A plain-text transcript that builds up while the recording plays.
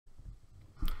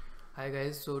Hi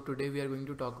guys, so today we are going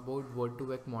to talk about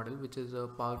Word2Vec model, which is a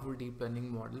powerful deep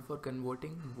learning model for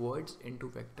converting words into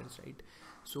vectors, right?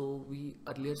 So we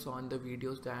earlier saw in the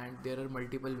videos that there are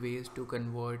multiple ways to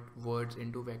convert words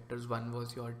into vectors. One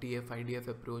was your TF-IDF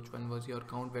approach, one was your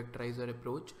count vectorizer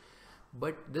approach.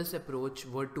 But this approach,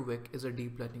 Word2Vec, is a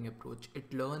deep learning approach.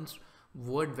 It learns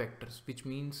word vectors, which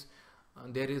means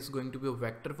there is going to be a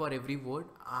vector for every word,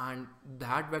 and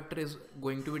that vector is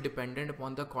going to be dependent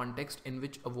upon the context in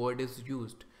which a word is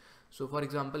used. So for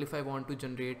example, if I want to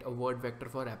generate a word vector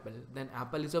for apple, then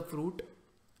apple is a fruit,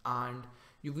 and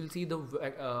you will see the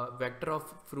vector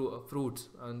of fruits,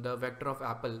 the vector of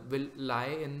apple will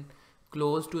lie in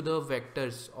close to the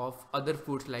vectors of other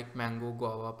fruits like mango,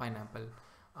 guava, pineapple.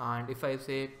 And if I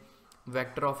say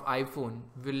vector of iphone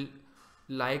will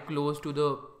lie close to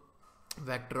the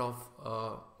vector of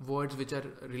words which are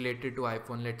related to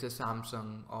iphone, let's say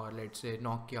samsung or let's say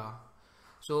nokia.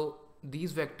 So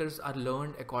these vectors are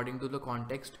learned according to the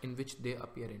context in which they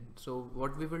appear in. So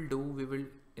what we will do, we will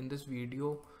in this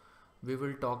video we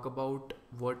will talk about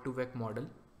Word2Vec model,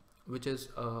 which is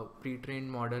a pre-trained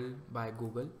model by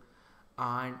Google,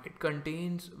 and it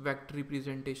contains vector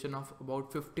representation of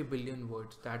about 50 billion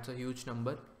words. That's a huge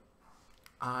number.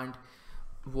 And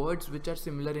words which are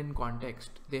similar in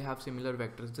context, they have similar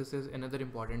vectors. This is another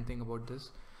important thing about this.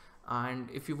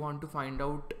 And if you want to find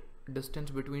out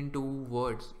distance between two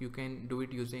words, you can do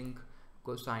it using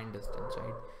cosine distance,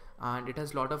 right? And it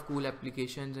has a lot of cool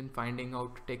applications in finding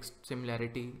out text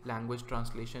similarity, language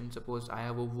translation. Suppose I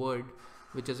have a word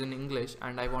which is in English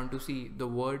and I want to see the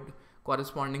word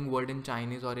corresponding word in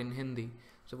Chinese or in Hindi.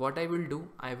 So what I will do,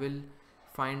 I will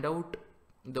find out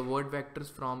the word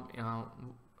vectors from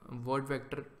word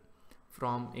vector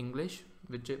from English,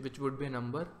 which would be a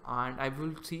number, and I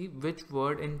will see which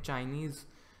word in Chinese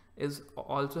is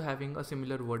also having a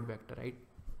similar word vector, right?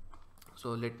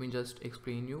 So let me just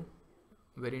explain you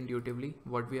very intuitively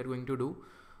what we are going to do.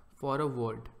 For a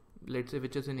word, let's say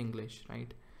which is in English,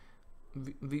 right?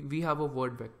 We have a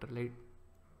word vector, like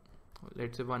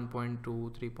let's say 1.2,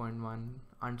 3.1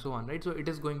 and so on, right? So it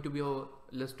is going to be a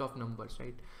list of numbers,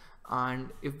 right? And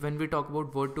if when we talk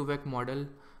about Word2Vec model,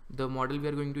 the model we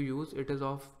are going to use, it is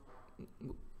of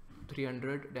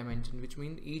 300 dimensions, which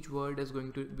means each word is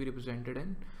going to be represented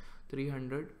in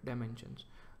 300 dimensions.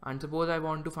 And suppose I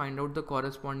want to find out the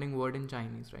corresponding word in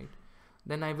Chinese, right?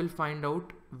 Then I will find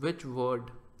out which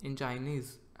word in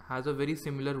Chinese has a very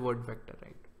similar word vector,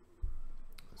 right?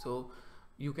 So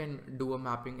you can do a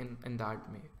mapping in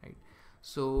that way, right?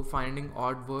 So finding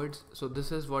odd words. So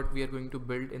this is what we are going to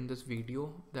build in this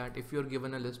video, that if you're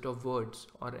given a list of words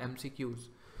or MCQs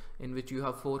in which you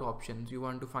have 4 options, you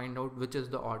want to find out which is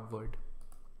the odd word,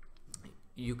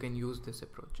 you can use this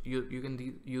approach. You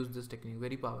can use this technique,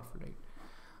 very powerful, right?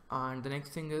 And the next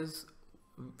thing is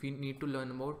we need to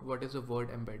learn about what is a word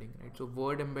embedding, right? So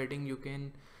word embedding, you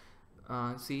can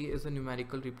see, is a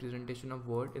numerical representation of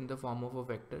word in the form of a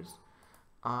vectors.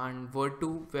 And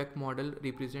Word2Vec model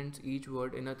represents each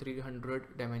word in a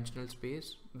 300 dimensional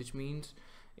space, which means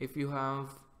if you have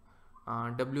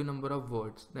W number of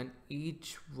words, then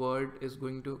each word is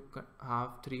going to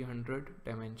have 300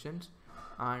 dimensions.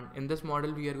 And in this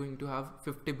model we are going to have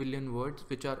 50 billion words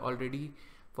which are already,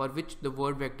 for which the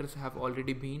word vectors have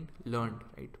already been learned,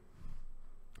 right?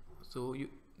 So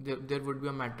there would be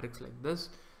a matrix like this,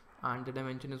 and the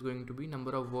dimension is going to be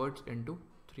number of words into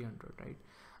 300, right?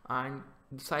 And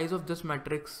the size of this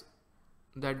matrix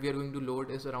that we are going to load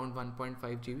is around 1.5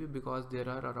 GB, because there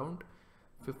are around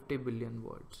 50 billion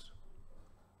words.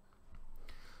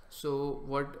 So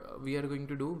what we are going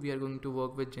to do, we are going to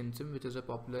work with Gensim, which is a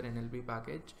popular NLP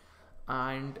package.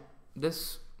 And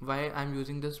this, why I'm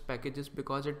using this package, is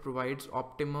because it provides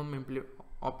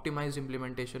optimized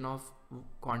implementation of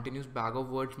continuous bag of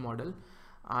words model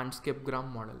and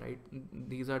skipgram model, right?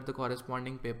 These are the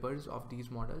corresponding papers of these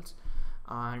models,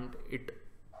 and it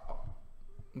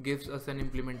gives us an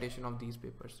implementation of these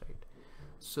papers, right?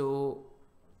 So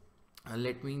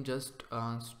let me just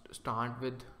start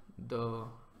with the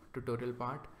tutorial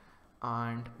part.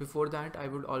 And before that, I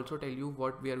would also tell you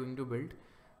what we are going to build.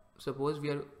 Suppose we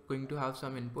are going to have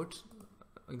some inputs.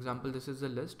 Example, this is the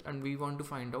list, and we want to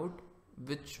find out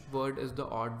which word is the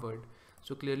odd word.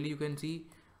 So clearly you can see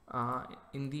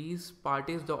in these part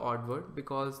is the odd word,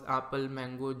 because apple,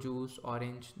 mango, juice,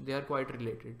 orange, they are quite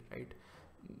related, right?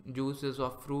 Juice is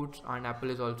of fruits, and apple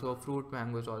is also a fruit,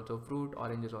 mango is also a fruit,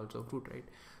 orange is also a fruit, right?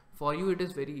 For you it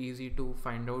is very easy to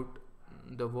find out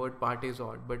the word party is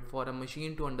odd, but for a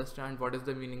machine to understand what is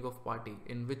the meaning of party,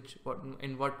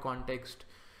 in what context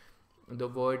the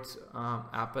words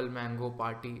apple, mango,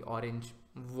 party, orange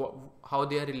how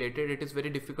they are related, it is very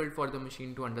difficult for the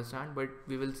machine to understand, but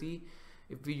we will see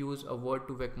if we use a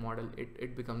Word2Vec model,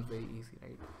 it becomes very easy,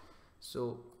 right?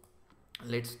 So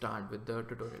let's start with the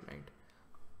tutorial, right?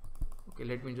 Okay,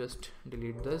 let me just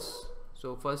delete this.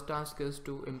 So first task is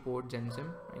to import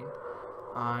GenSim, right?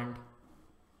 And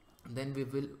then we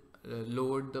will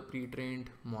load the pre-trained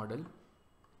model.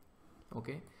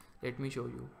 Okay, let me show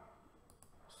you.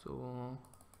 So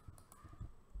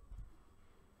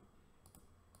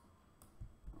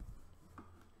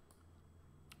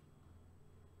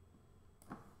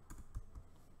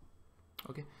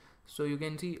okay, so you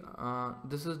can see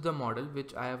this is the model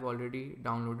which I have already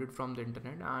downloaded from the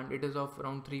internet, and it is of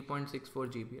around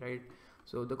 3.64 GB, right?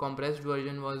 So the compressed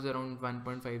version was around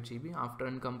 1.5 GB. After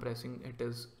uncompressing, it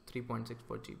is 3.64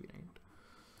 GB, right?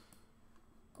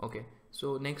 Okay,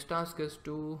 so next task is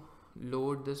to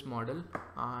load this model,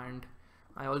 and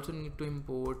I also need to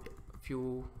import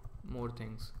few more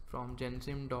things. From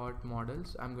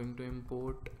gensim.models, I'm going to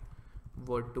import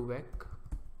Word2Vec,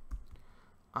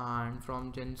 and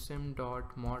from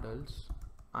gensim.models,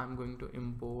 I'm going to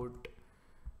import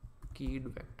keyed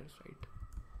vectors, right?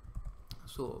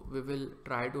 So we will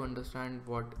try to understand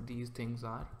what these things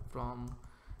are. From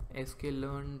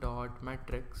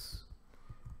sklearn.metrics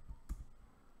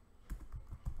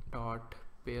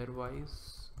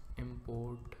pairwise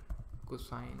import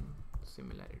cosine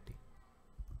similarity.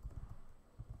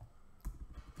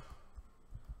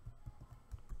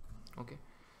 Okay,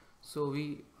 so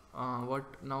we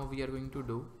what now we are going to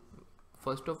do,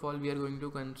 first of all we are going to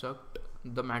construct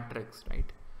the matrix,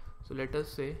 right? So let us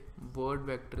say word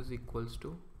vectors equals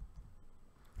to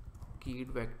keyed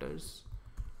vectors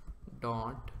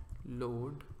dot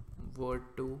load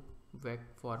word2vec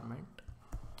format,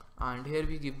 and here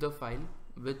we give the file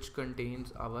which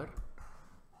contains our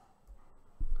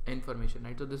information,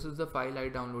 right? So this is the file I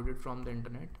downloaded from the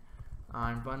internet,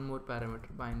 and one more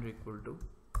parameter, binary equal to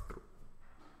true.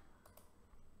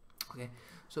 Okay,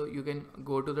 so you can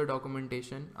go to the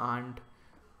documentation and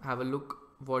have a look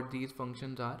what these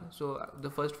functions are. So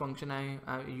the first function I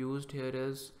used here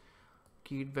is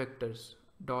keyed vectors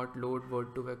dot load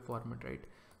word2vec format, right?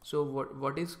 So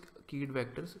what is keyed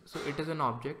vectors? So it is an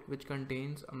object which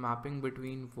contains a mapping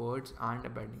between words and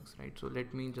embeddings, right? So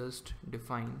let me just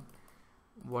define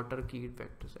what are keyed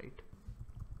vectors, right?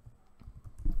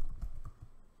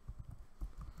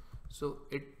 So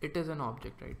it is an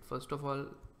object, right? First of all,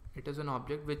 it is an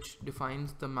object which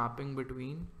defines the mapping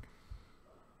between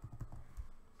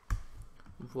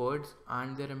words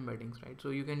and their embeddings, right? So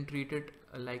you can treat it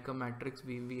like a matrix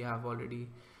we have already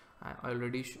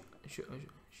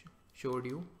showed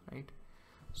you, right?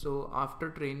 So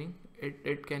after training,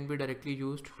 it can be directly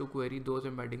used to query those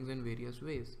embeddings in various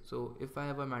ways. So if I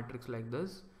have a matrix like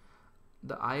this,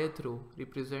 the ith row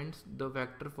represents the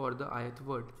vector for the ith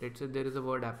word. Let's say there is a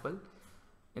word apple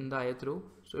in the ith row,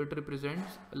 so it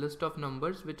represents a list of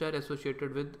numbers which are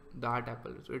associated with that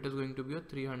apple. So it is going to be a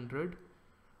 300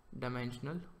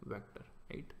 dimensional vector,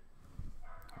 right?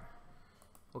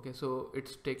 Okay, so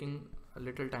it's taking a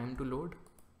little time to load,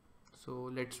 so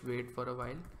let's wait for a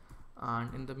while,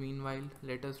 and in the meanwhile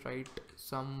let us write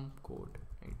some code,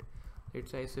 right?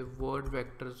 Let's say I say word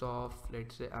vectors of,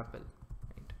 let's say, apple,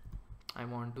 right? I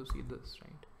want to see this,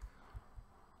 right?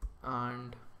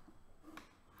 And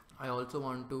I also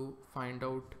want to find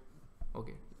out,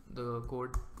 okay, the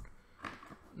code.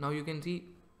 Now you can see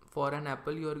for an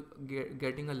apple you are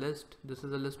getting a list. This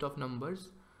is a list of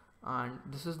numbers, and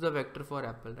this is the vector for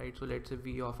apple, right? So let's say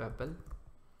v of apple,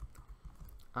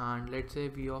 and let's say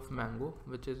v of mango,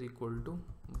 which is equal to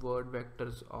word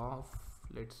vectors of,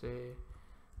 let's say,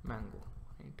 mango,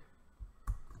 right?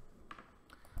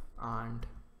 And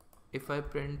if I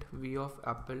print v of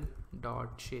apple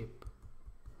dot shape,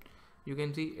 you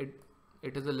can see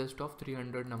it is a list of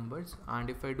 300 numbers. And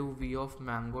if I do v of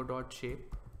mango dot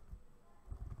shape,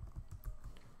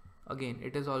 again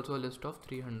it is also a list of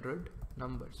 300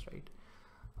 numbers, right?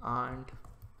 And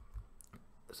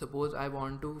suppose I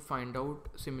want to find out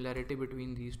similarity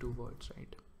between these two words,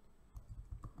 right?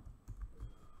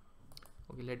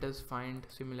 Okay, let us find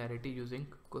similarity using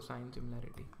cosine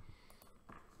similarity.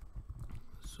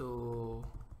 So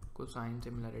cosine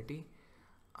similarity,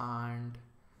 and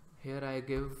here I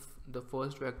give the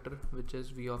first vector which is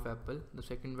v of apple, the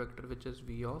second vector which is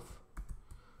v of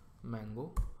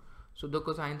mango. So the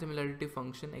cosine similarity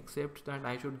function accepts that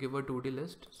I should give a 2D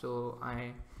list, so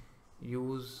I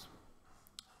use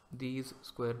these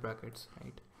square brackets,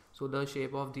 right? So the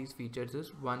shape of these features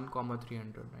is 1,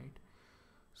 300, right?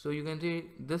 So you can see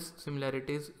this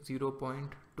similarity is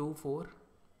 0.24,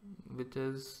 which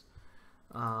is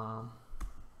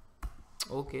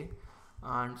okay,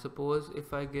 And suppose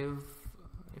if I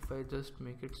just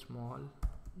make it small,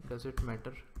 does it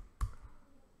matter?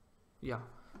 Yeah.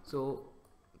 So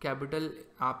capital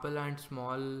Apple and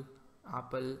small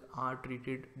apple are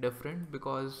treated different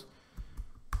because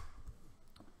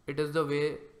it is the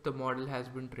way the model has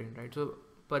been trained, right? So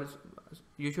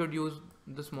you should use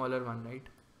the smaller one, right?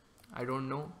 I don't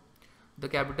know. The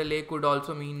capital A could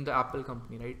also mean the Apple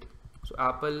company, right? So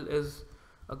Apple is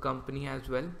a company as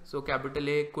well. So capital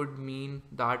A could mean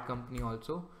that company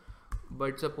also.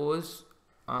 But suppose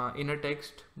in a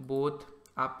text, both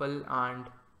Apple and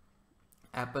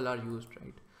Apple are used,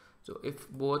 right? So if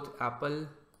both Apple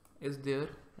is there,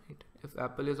 right? If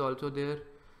Apple is also there,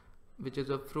 which is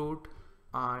a fruit,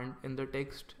 and in the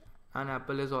text an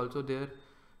apple is also there,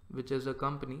 which is a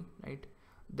company, right?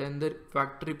 Then the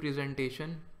factor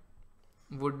representation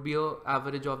would be a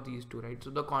average of these two, right? So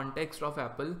the context of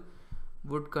apple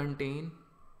would contain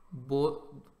both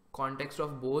context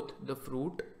of both the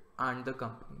fruit and the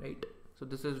company, right? So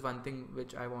this is one thing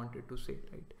which I wanted to say,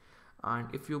 right? And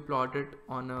if you plot it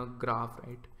on a graph,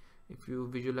 right, if you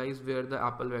visualize where the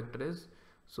apple vector is,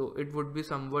 so it would be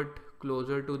somewhat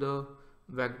closer to the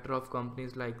vector of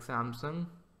companies like Samsung,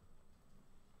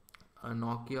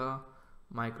 Nokia,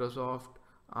 Microsoft,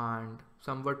 and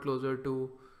somewhat closer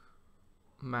to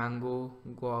mango,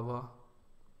 guava,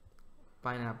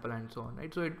 pineapple, and so on,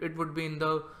 right? So it would be in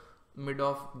the mid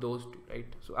of those two,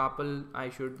 right? So apple I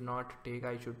should not take,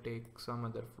 I should take some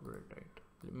other fruit, right?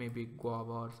 Maybe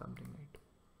guava or something,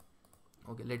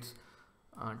 right? Okay, let's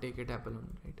take it apple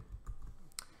only, right?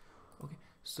 Okay,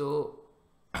 so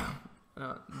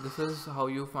this is how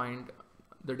you find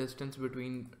the distance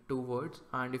between two words,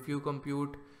 and if you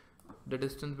compute the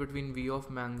distance between v of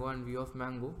mango and v of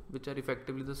mango, which are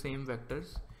effectively the same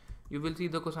vectors, you will see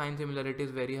the cosine similarity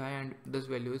is very high and this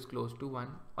value is close to 1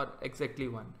 or exactly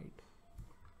 1, right?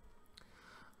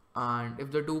 And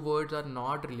if the two words are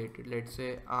not related, let's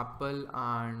say apple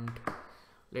and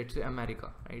let's say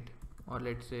America, right? Or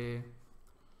let's say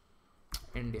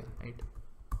India, right?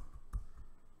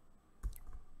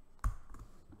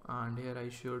 And here I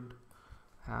should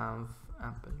have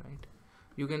apple, right?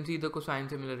 You can see the cosine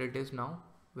similarity is now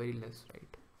very less,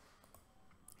 right?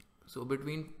 So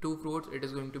between two fruits it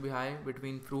is going to be high,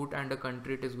 between fruit and a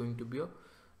country it is going to be a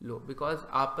low, because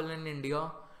apple and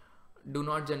India do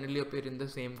not generally appear in the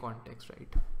same context,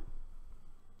 right?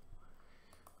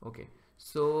 Okay,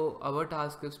 so our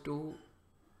task is to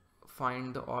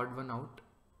find the odd one out,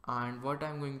 and what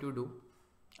I'm going to do,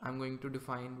 I'm going to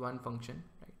define one function,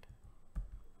 right?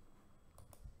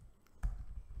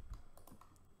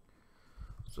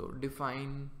 So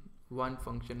define one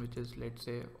function which is, let's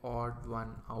say, odd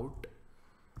one out,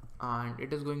 and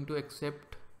it is going to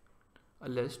accept a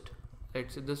list.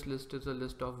 Let's say this list is a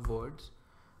list of words,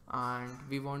 and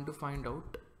we want to find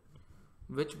out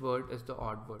which word is the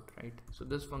odd word, right? So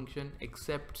this function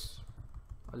accepts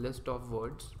a list of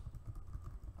words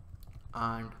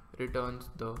and returns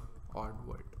the odd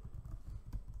word.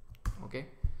 Okay,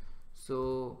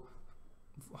 so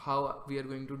how we are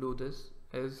going to do this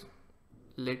is,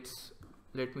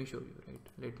 let me show you, right?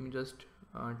 Let me just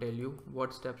tell you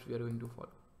what steps we are going to follow.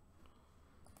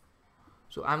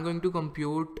 So I'm going to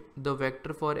compute the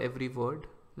vector for every word,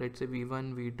 let's say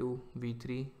v1, v2,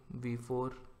 v3,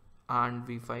 v4 and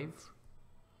v5.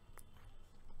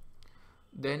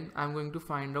 Then I'm going to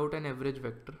find out an average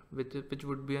vector which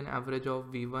would be an average of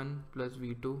v1 plus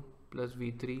v2 plus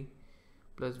v3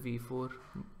 plus v4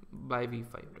 by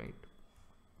v5, right?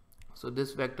 So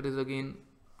this vector is again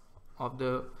of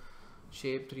the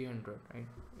shape 300, right?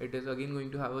 It is again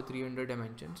going to have a 300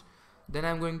 dimensions. Then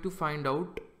I'm going to find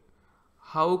out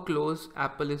how close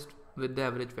apple is with the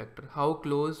average vector, how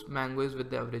close mango is with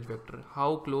the average vector,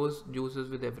 how close juice is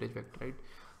with the average vector, right?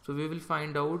 So we will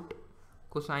find out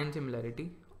cosine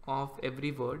similarity of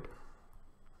every word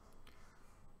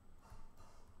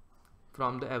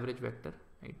from the average vector,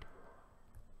 right?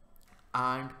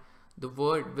 And the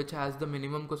word which has the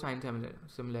minimum cosine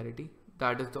similarity,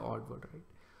 that is the odd word, right?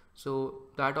 So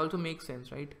that also makes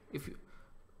sense, right? If you,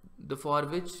 the for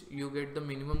which you get the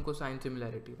minimum cosine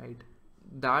similarity, right,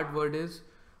 that word is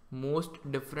most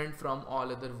different from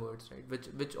all other words, right?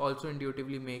 Which also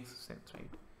intuitively makes sense, right?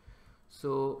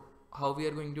 So how we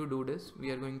are going to do this,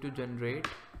 we are going to generate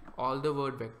all the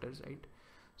word vectors, right?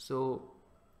 So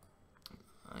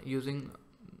using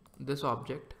this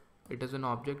object, it is an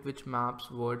object which maps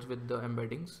words with the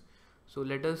embeddings. So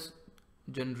let us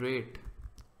generate,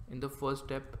 in the first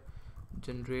step,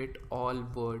 generate all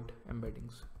word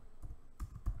embeddings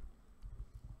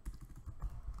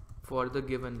for the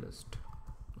given list.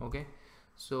 Okay,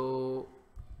 so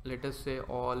let us say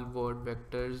all word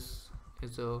vectors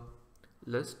is a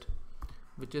list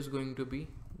which is going to be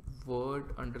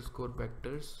word underscore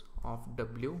vectors of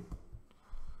w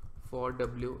for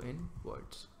w in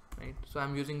words, right? So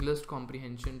I'm using list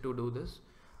comprehension to do this,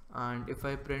 and if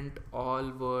I print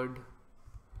all word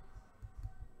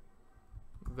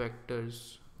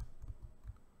vectors,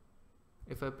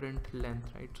 if I print length,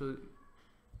 right, so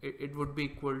it would be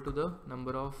equal to the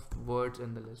number of words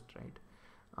in the list, right?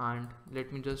 And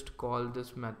let me just call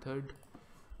this method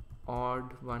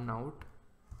odd one out,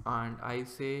 and I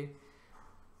say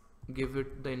give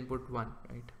it the input 1,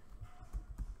 right?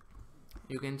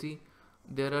 You can see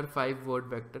there are 5 word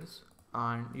vectors,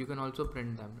 and you can also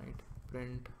print them, right?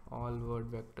 Print all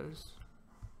word vectors.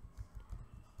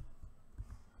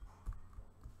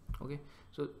 Okay,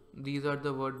 so these are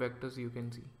the word vectors you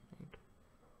can see, right?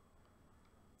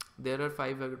 There are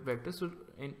 5 vectors, so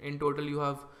in total you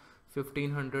have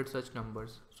 1500 such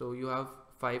numbers, so you have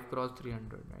 5 cross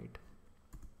 300, right?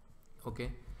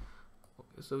 Okay,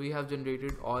 so we have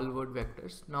generated all word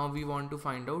vectors. Now we want to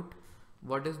find out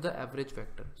what is the average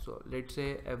vector. So let's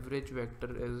say average vector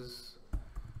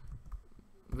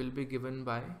will be given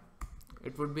by,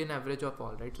 it would be an average of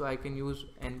all, right? So I can use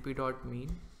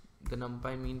np.mean, the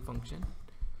numpy mean function,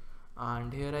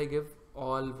 and here I give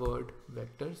all word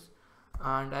vectors,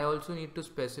 and I also need to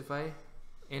specify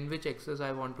in which axis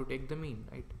I want to take the mean,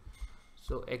 right?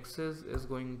 So axis is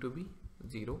going to be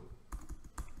 0,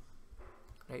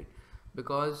 right?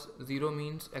 Because 0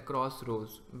 means across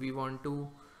rows. We want to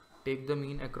take the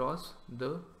mean across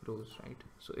the rows, right?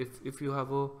 So if you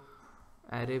have a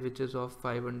array which is of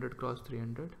 500 cross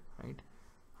 300, right?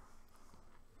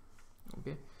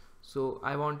 Okay, so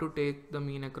I want to take the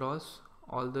mean across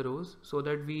all the rows so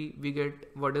that we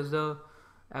get what is the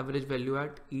average value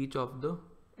at each of the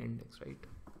index, right?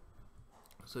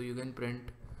 So you can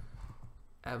print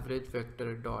average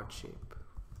vector dot shape.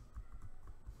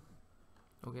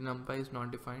 Okay, numpy is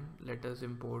not defined. Let us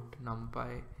import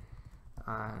numpy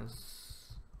as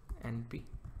np.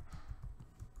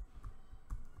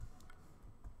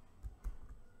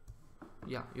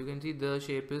 Yeah, you can see the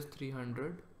shape is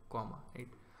 300 comma, right?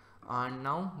 And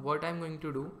now what I'm going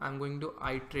to do, I'm going to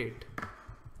iterate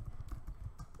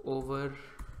over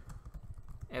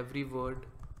every word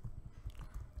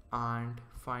and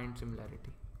find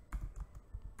similarity.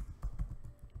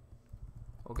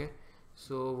 Okay,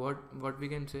 so what we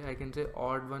can say, I can say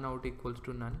odd one out equals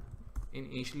to none.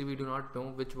 Initially we do not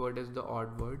know which word is the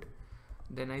odd word.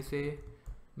 Then I say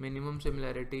minimum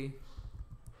similarity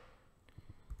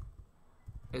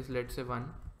is, let's say 1,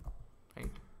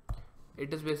 right?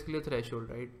 It is basically a threshold,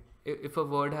 right? If a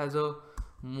word has a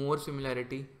more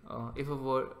similarity, if a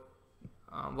word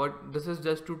what this is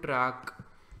just to track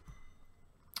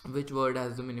which word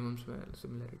has the minimum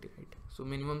similarity, right? So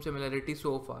minimum similarity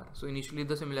so far, so initially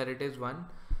the similarity is 1,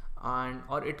 and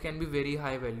or it can be very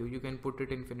high value, you can put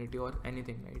it infinity or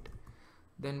anything, right?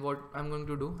 Then what I'm going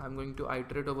to do, I'm going to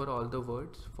iterate over all the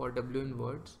words for w in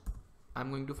words. I'm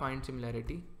going to find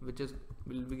similarity, which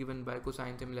will be given by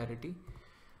cosine similarity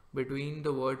between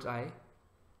the words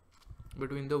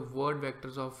between the word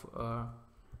vectors of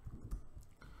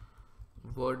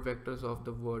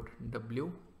the word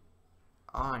w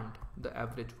and the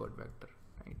average word vector,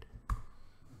 right?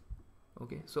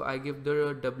 Okay, so I give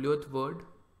the wth word,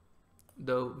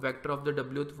 the vector of the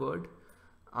wth word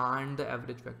and the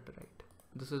average vector, right?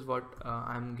 This is what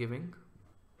I'm giving.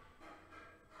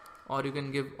 Or you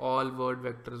can give all word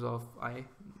vectors of I,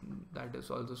 that is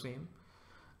also same.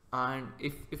 And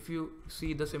if you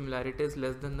see the similarity is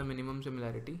less than the minimum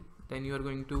similarity, then you are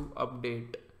going to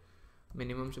update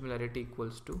minimum similarity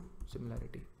equals to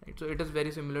similarity, right? So it is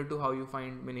very similar to how you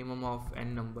find minimum of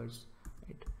n numbers,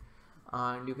 right?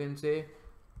 And you can say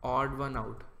odd one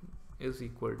out is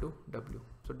equal to w.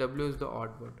 So w is the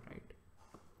odd word, right?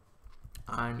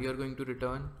 And you are going to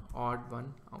return odd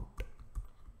one out.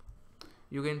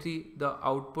 You can see the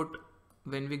output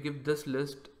when we give this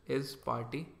list is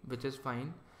party, which is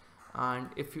fine, and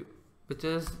which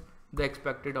is the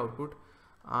expected output.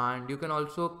 And you can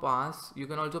also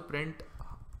print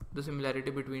the similarity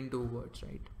between two words,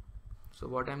 right? So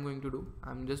what I'm going to do,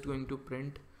 I'm just going to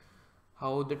print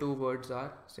how the two words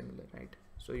are similar, right?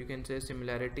 So you can say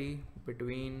similarity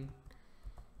between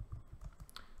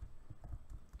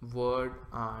word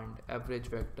and average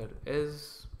vector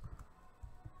is,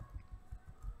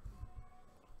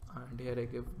 and here I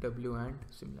give w and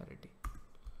similarity.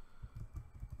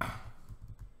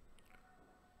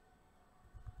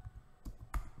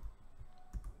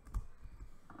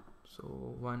 So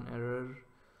one error,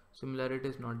 similarity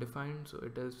is not defined, so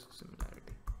it is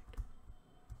similarity.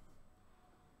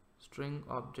 String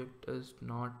object is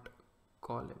not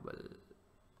callable.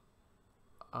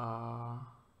 uh,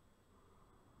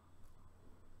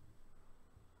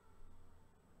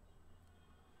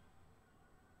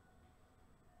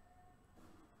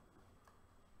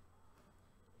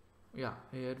 yeah,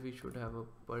 here we should have a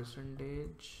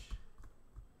percentage.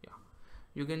 Yeah,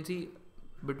 you can see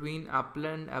between apple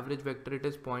and average vector it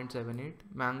is 0.78,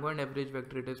 mango and average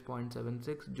vector it is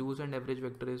 0.76, juice and average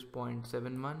vector is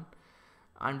 0.71,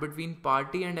 and between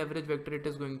party and average vector it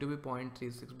is going to be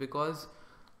 0.36, because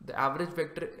the average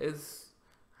vector is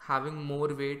having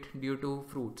more weight due to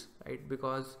fruits, right?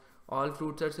 Because all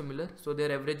fruits are similar, so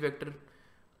their average vector,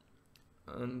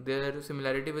 their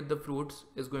similarity with the fruits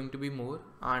is going to be more,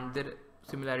 and their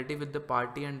similarity with the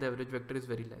party and the average vector is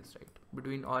very less, right?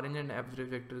 Between orange and average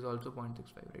vector is also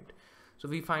 0.65, right? So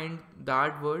we find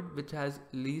that word which has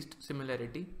least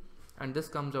similarity, and this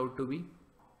comes out to be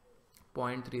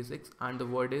 0.36, and the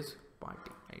word is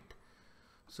party, right?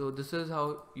 So this is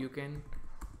how you can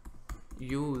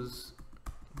use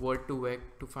Word2Vec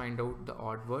to find out the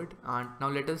odd word. And now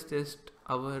let us test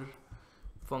our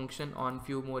function on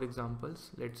few more examples.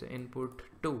 Let's say input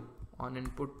 2, on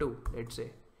input 2, let's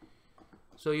say.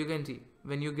 So you can see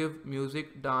when you give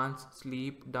music, dance,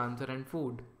 sleep, dancer and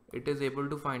food, it is able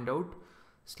to find out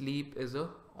sleep is a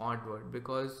odd word,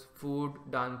 because food,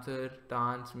 dancer,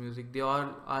 dance, music, they all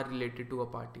are related to a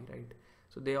party, right?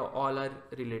 So they all are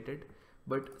related,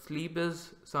 but sleep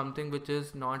is something which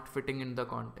is not fitting in the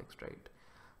context, right?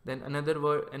 Then another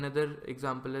word, another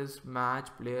example is match,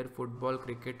 player, football,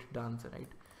 cricket, dancer,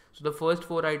 right? So the first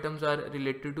four items are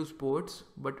related to sports,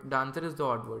 but dancer is the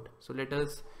odd word. So let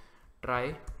us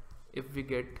try if we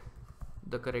get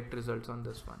the correct results on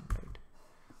this one, right?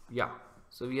 Yeah,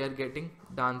 so we are getting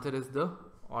dancer is the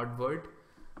odd word.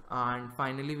 And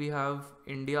finally we have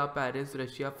India, Paris,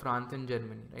 Russia, France and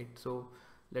Germany, right? So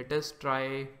let us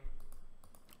try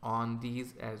on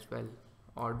these as well.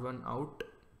 Odd one out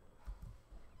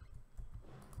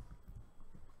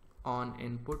on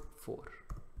input 4.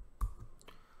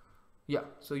 Yeah,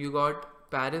 so you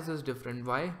got Paris is different.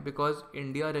 Why? Because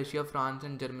India, Russia, France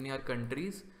and Germany are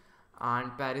countries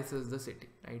and Paris is the city,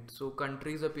 right? So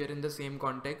countries appear in the same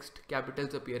context,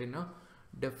 capitals appear in a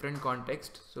different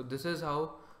context. So this is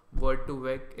how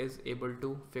Word2Vec is able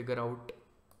to figure out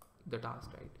the task,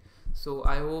 right? So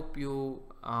I hope you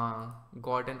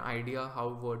got an idea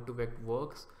how Word2Vec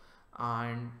works,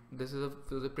 and this is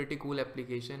a pretty cool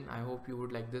application. I hope you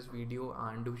would like this video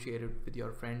and do share it with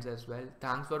your friends as well.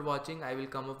 Thanks for watching. I will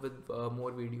come up with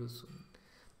more videos soon.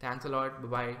 Thanks a lot. Bye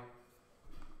bye.